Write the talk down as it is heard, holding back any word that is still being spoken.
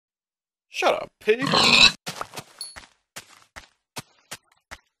Shut up, pig.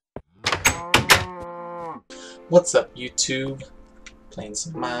 What's up, YouTube? Playing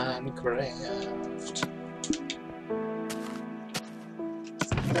some Minecraft.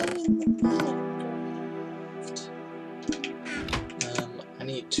 I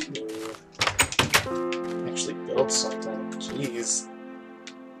need to actually build something. Jeez.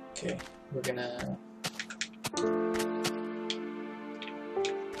 Okay, we're gonna...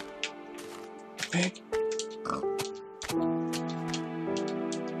 Pig.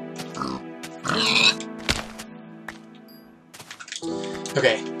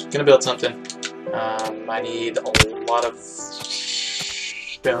 Okay, gonna build something. I need a lot of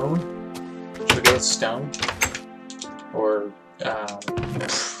stone. Should we go with stone? Or, I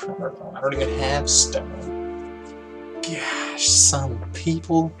don't know. I don't even have stone. Gosh, some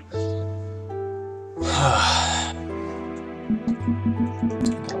people. Got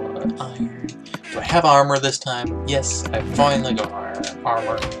a lot of iron. Do I have armor this time? Yes, I finally got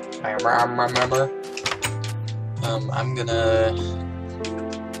armor. Armor. I'm gonna...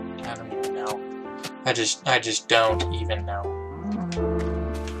 I don't even know. I just don't even know.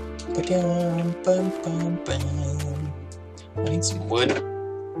 I need some wood. I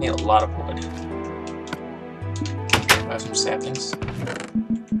need a lot of wood. I have some saplings.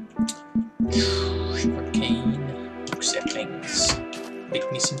 Sugarcane. Saplings.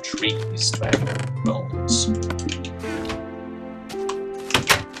 Make me some trees. Do I have bones?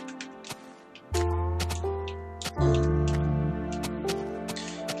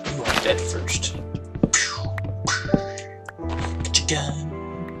 You are dead first. Get your gun.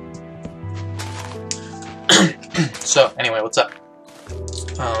 So, anyway, what's up?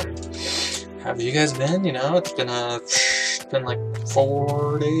 How have you guys been? You know, it's been like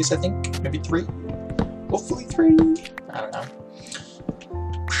 4 days, I think, maybe 3. Hopefully 3. I don't know.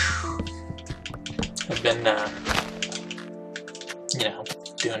 I've been, you know,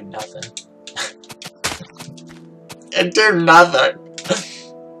 doing nothing. And do nothing.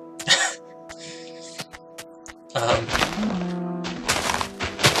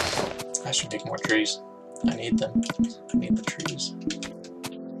 I should make more trees. I need them. I need the trees.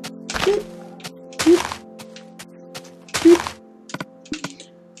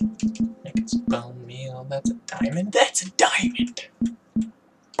 Making some bone meal. That's a diamond. That's a diamond!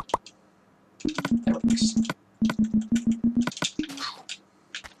 That works.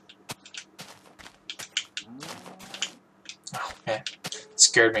 Oh, okay. It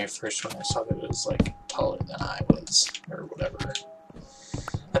scared me at first when I saw that it was like taller than I was, or whatever.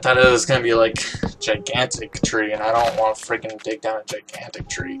 I thought it was gonna be like a gigantic tree, and I don't want to freaking dig down a gigantic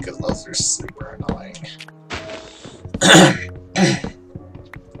tree because those are super annoying.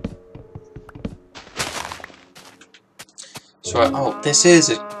 So, oh, this is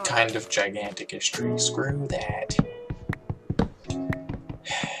a kind of gigantic-ish tree. Screw that.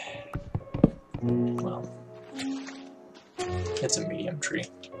 Well, it's a medium tree.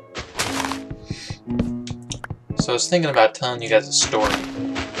 So I was thinking about telling you guys a story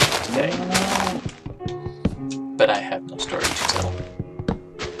today, but I have no story to tell.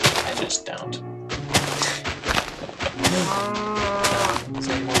 I just don't. Is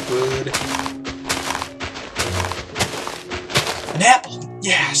there any more wood? An apple!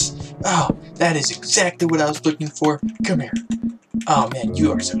 Yes! Oh, that is exactly what I was looking for. Come here. Oh man,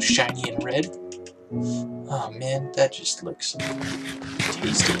 you are so shiny and red. Oh man, that just looks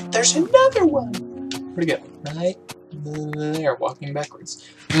tasty. There's another one! Where'd it go? Right there, walking backwards.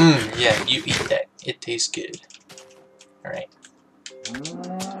 Yeah, you eat that. It tastes good. Alright.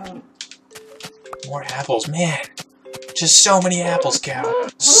 More apples, man. Just so many apples, cow.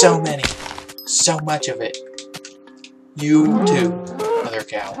 So many. So much of it. You too, other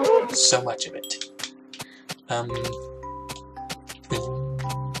cow. So much of it.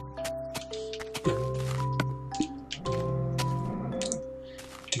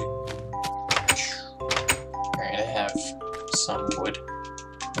 Alright, I have some wood.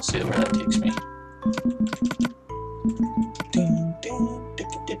 Let's see where that takes me.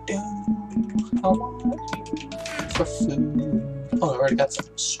 For food. Oh, I already got some.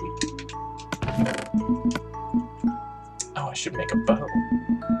 Sweet. Oh, I should make a bow.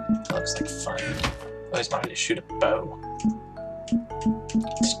 That looks like fun. I always wanted to shoot a bow.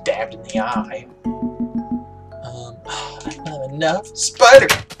 Stabbed in the eye. I don't have enough. Spider!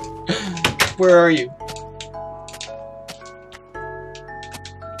 Where are you?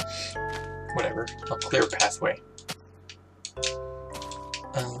 Whatever. I'll clear a pathway.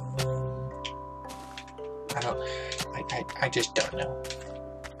 I just don't know.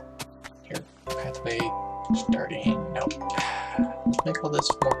 Here, pathway starting. Nope. Let's make all this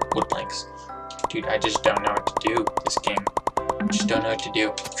more wood planks. Dude, I just don't know what to do this game. I just don't know what to do.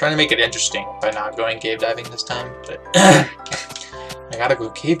 I'm trying to make it interesting by not going cave diving this time, but I gotta go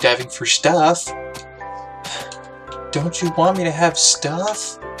cave diving for stuff. Don't you want me to have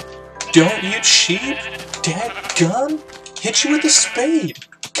stuff? Don't you cheat? Dadgum? Hit you with a spade.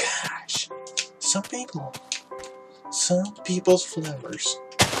 Gosh. Some people's flowers.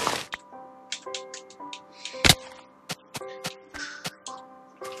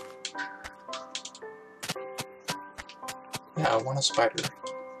 Yeah, I want a spider,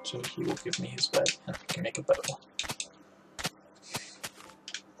 so he will give me his web, and I can make a bow.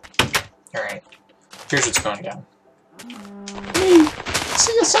 Alright, here's what's going down. Hey,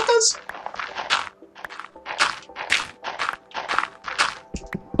 see ya, suckers!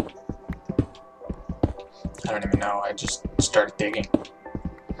 I don't even know, I just started digging.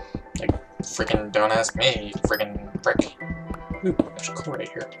 Like, freaking don't ask me, you freaking prick. Ooh, there's coal right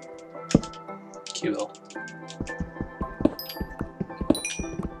here. Cool.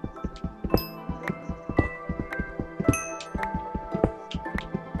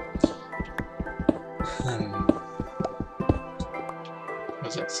 What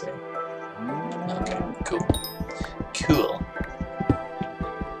does that say? Okay, cool. Cool.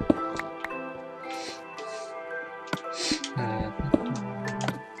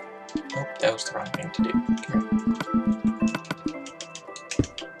 Oh, that was the wrong thing to do. Come here.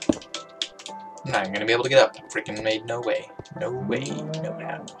 I'm not even gonna be able to get up. I freaking made no way. No way, no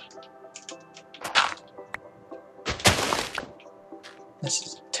how. This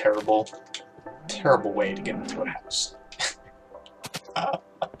is a terrible, terrible way to get into a house.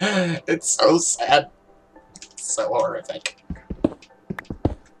 It's so sad. It's so horrific.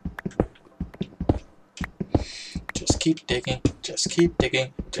 Just keep digging, just keep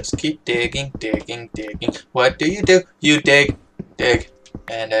digging, just keep digging, digging, digging. What do? You dig, dig,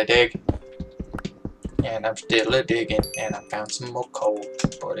 and I dig. And I'm still a-digging, and I found some more coal to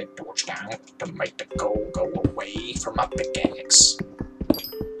put a torch down to make the coal go away from my pickaxe.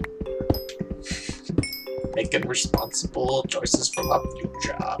 Making responsible choices for my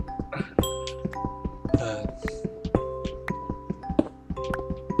future.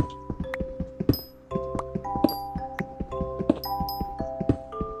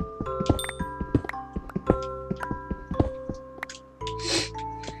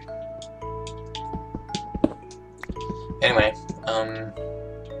 Anyway,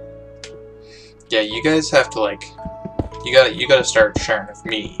 yeah, you guys have to, like, you gotta start sharing with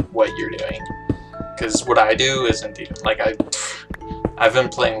me what you're doing, because what I do isn't even, like, I've been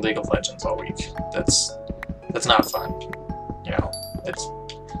playing League of Legends all week. That's not fun, you know. It's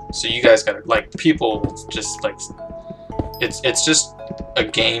so you guys gotta, like, people just, like, it's just a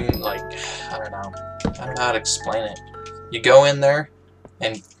game, like, I don't know how to explain it. You go in there,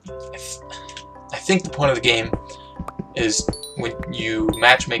 and I think the point of the game is when you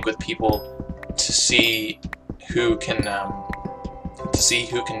matchmake with people to see who can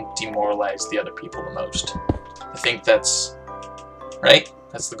demoralize the other people the most. I think that's right.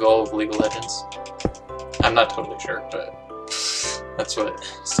 That's the goal of League of Legends. I'm not totally sure, but that's what it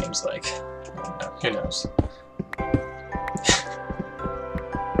seems like. Who knows?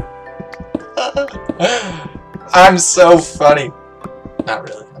 I'm so funny. Not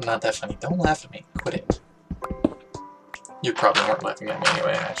really. I'm not that funny. Don't laugh at me. Quit it. You probably weren't laughing at me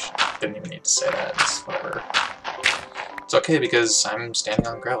anyway. I didn't even need to say that. It's whatever. It's okay because I'm standing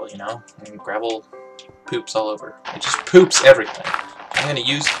on gravel, you know? And gravel poops all over. It just poops everything. I'm going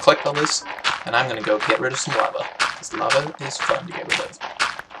to collect all this, and I'm going to go get rid of some lava. Because lava is fun to get rid of.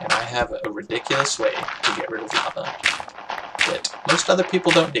 And I have a ridiculous way to get rid of lava that most other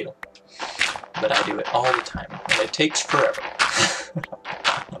people don't do. But I do it all the time. And it takes forever.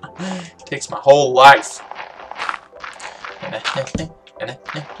 It takes my whole life.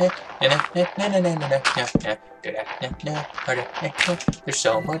 There's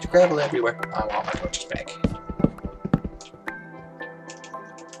so much gravel everywhere. I want my torches back.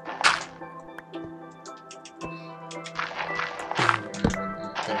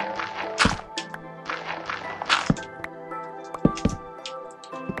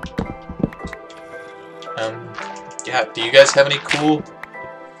 Yeah, do you guys have any cool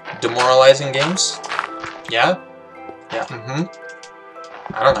demoralizing games? Yeah? Yeah,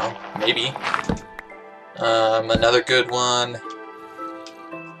 I don't know, maybe. Another good one.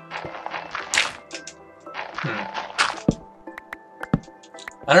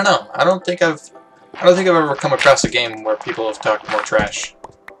 I don't know. I don't think I've ever come across a game where people have talked more trash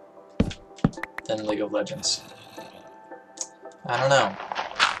than League of Legends. I don't know.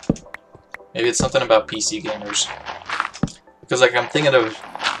 Maybe it's something about PC gamers. Because like I'm thinking of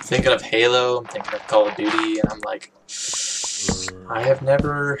Halo, I'm thinking of Call of Duty, and I'm like, I've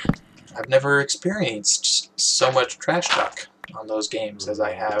never experienced so much trash talk on those games as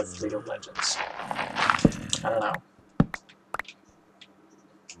I have League of Legends. I don't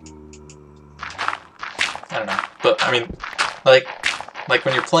know. But I mean, like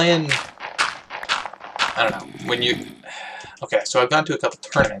when you're playing, I don't know, when you, okay, so I've gone to a couple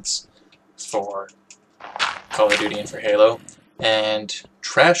tournaments for Call of Duty and for Halo, and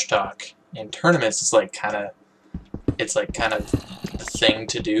trash talk in tournaments is like kind of, it's like kind of the thing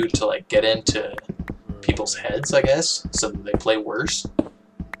to do to like get into people's heads, I guess, so that they play worse.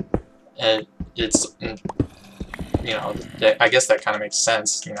 And it's, you know, I guess that kind of makes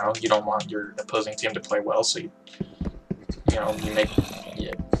sense. You know, you don't want your opposing team to play well, so you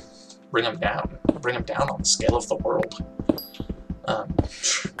bring them down on the scale of the world.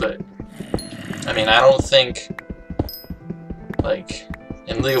 But I mean, I don't think, like,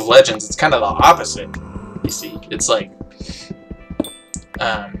 in League of Legends, it's kind of the opposite. You see, it's like,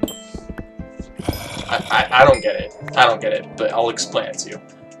 I don't get it. I don't get it, but I'll explain it to you.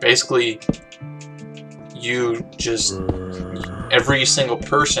 Basically, you just, every single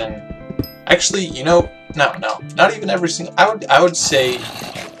person, actually, you know, no, not even every single, I would say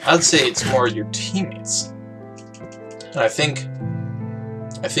it's more your teammates. And I think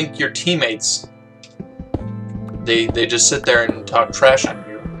your teammates, they just sit there and talk trash on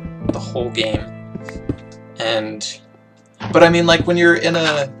you the whole game. And but I mean, like when you're in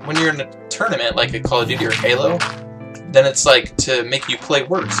a tournament like a Call of Duty or Halo, then it's like to make you play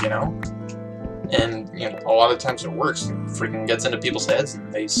worse, you know? And you know, a lot of times it works. It freaking gets into people's heads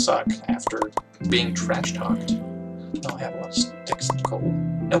and they suck after being trash talked. Oh, I have a lot of sticks and coal.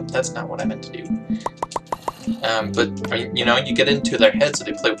 Nope, that's not what I meant to do. But you know, you get into their heads so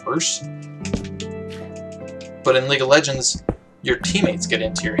they play worse. But in League of Legends, your teammates get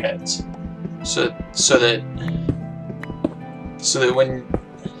into your heads, so that when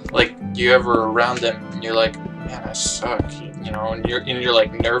like you're ever around them and you're like, man, I suck, you know, and you're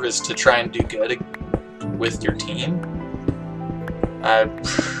like nervous to try and do good with your team.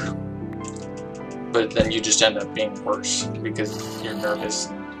 But then you just end up being worse because you're nervous.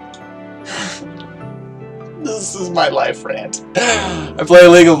 This is my life rant. I play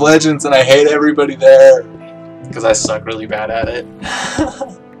League of Legends and I hate everybody there because I suck really bad at it.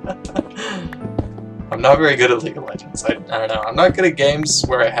 I'm not very good at League of Legends. I don't know. I'm not good at games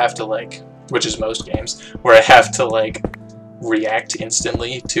where I have to like, which is most games, where I have to like react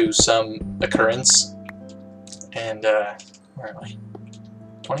instantly to some occurrence. And where am I?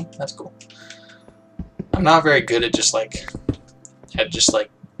 20? That's cool. I'm not very good at just like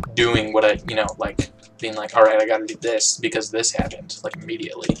doing what I, you know, like being like, all right, I gotta do this because this happened, like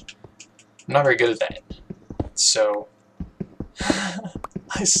immediately. I'm not very good at that. So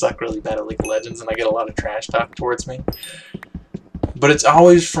I suck really bad at League of Legends and I get a lot of trash talk towards me. But it's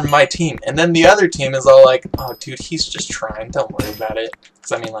always from my team. And then the other team is all like, oh dude, he's just trying, don't worry about it.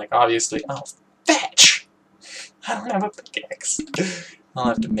 Because I mean, like, obviously, oh, fetch! I don't have a pickaxe. I'll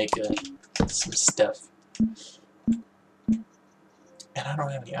have to make some stuff. And I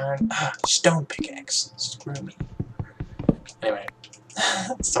don't have any iron. Stone pickaxe. Screw me. Anyway,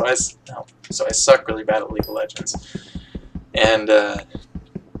 so I suck really bad at League of Legends. And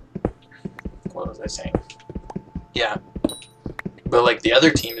what was I saying? Yeah. But like the other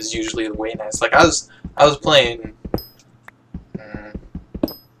team is usually way nice. Like I was playing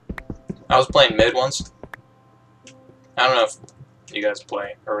mid once. I don't know if you guys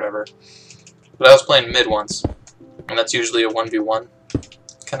play or whatever. But I was playing mid once. And that's usually a 1v1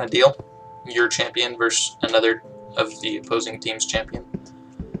 kind of deal. Your champion versus another of the opposing team's champion.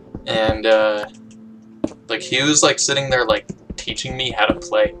 And like he was like sitting there like teaching me how to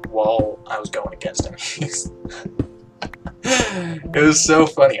play while I was going against him. It was so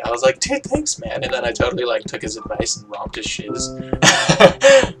funny. I was like, dude, thanks, man. And then I totally like took his advice and romped his shiz. And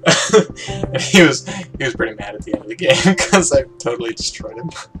he was pretty mad at the end of the game because I totally destroyed him.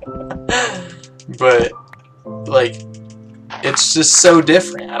 But like, it's just so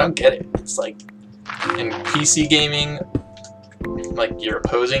different. I don't get it. It's like in PC gaming, like your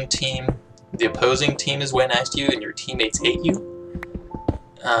opposing team, the opposing team is way nice to you and your teammates hate you.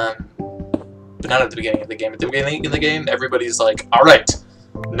 But not at the beginning of the game. At the beginning of the game, everybody's like, alright,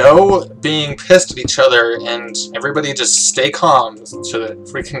 no being pissed at each other, and everybody just stay calm so that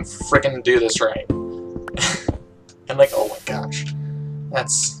freaking do this right. And like, oh my gosh,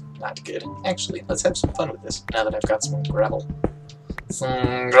 that's not good. Actually, let's have some fun with this, now that I've got some gravel.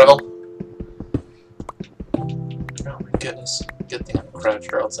 Some gravel. Oh my goodness. Good thing I'm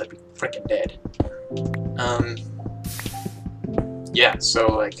crouched or else I'd be freaking dead. yeah, so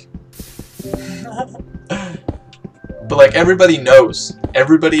like... But like, everybody knows.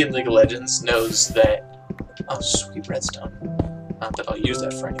 Everybody in League of Legends knows that... Oh, sweet redstone. Not that I'll use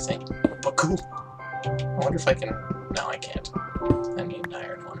that for anything, but cool. I wonder if I can... No, I can't. I need an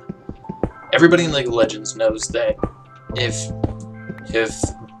iron one. Everybody in League of Legends knows that if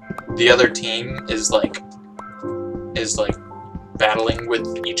the other team is like battling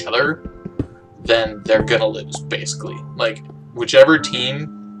with each other, then they're gonna lose, basically. Like, whichever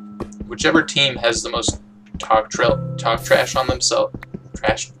team has the most talk trash on themselves,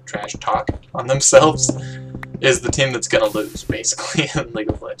 trash talk on themselves, is the team that's gonna lose, basically, in League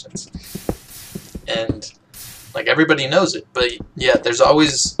of Legends. And like, everybody knows it, but yeah, there's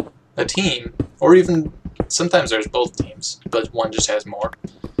always a team, or even sometimes there's both teams, but one just has more.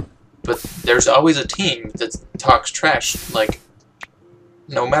 But there's always a team that talks trash, like,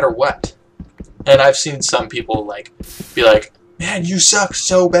 no matter what. And I've seen some people, like, be like, man, you suck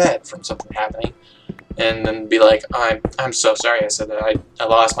so bad, from something happening. And then be like, I'm so sorry I said that, I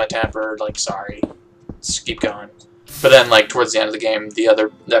lost my temper, like, sorry. Just keep going. But then, like, towards the end of the game,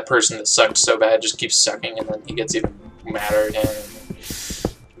 that person that sucked so bad just keeps sucking, and then he gets even madder again.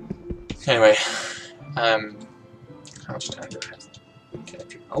 Anyway, how much time do I have? Okay.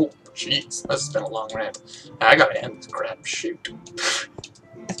 Oh, jeez, this has been a long rant. I gotta end this crap, shoot.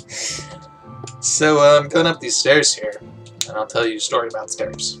 So, I'm going up these stairs here, and I'll tell you a story about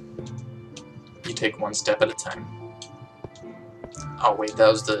stairs. You take one step at a time. Oh wait, that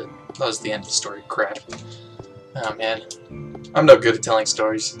was the end of the story, crap. Oh man, I'm no good at telling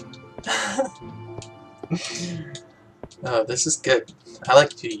stories. Oh, this is good. I like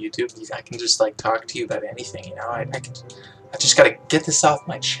to do YouTube. I can just like talk to you about anything, you know. I just gotta get this off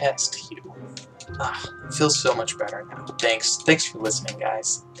my chest to you. Ah, it feels so much better now. Thanks for listening,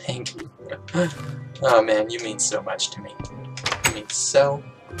 guys. Thank you. Oh man, you mean so much to me. You mean so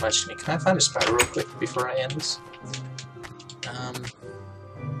much to me. Can I find a spider real quick before I end this?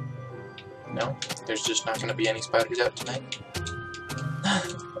 No, there's just not gonna be any spiders out tonight.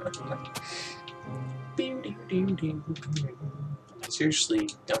 I seriously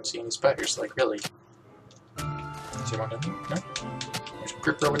don't see any spiders, like, really. Is there one down here? No? There's a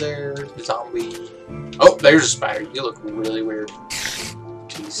creeper over there, the zombie. Oh, there's a spider. You look really weird.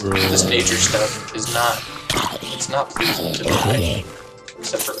 Jeez. This nature stuff is not... It's not pleasing to the eye.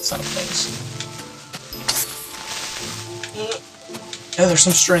 Except for some things. Oh, there's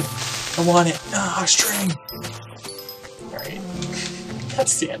some string. I want it. Ah, string! Alright.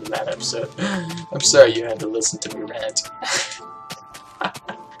 That's the end of that episode. I'm sorry you had to listen to me rant.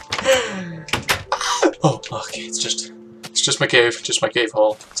 Oh, okay, it's just my cave. Just my cave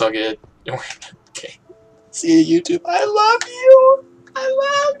hole. It's all good. Okay. See you, YouTube. I love you! I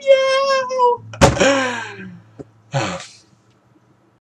love you!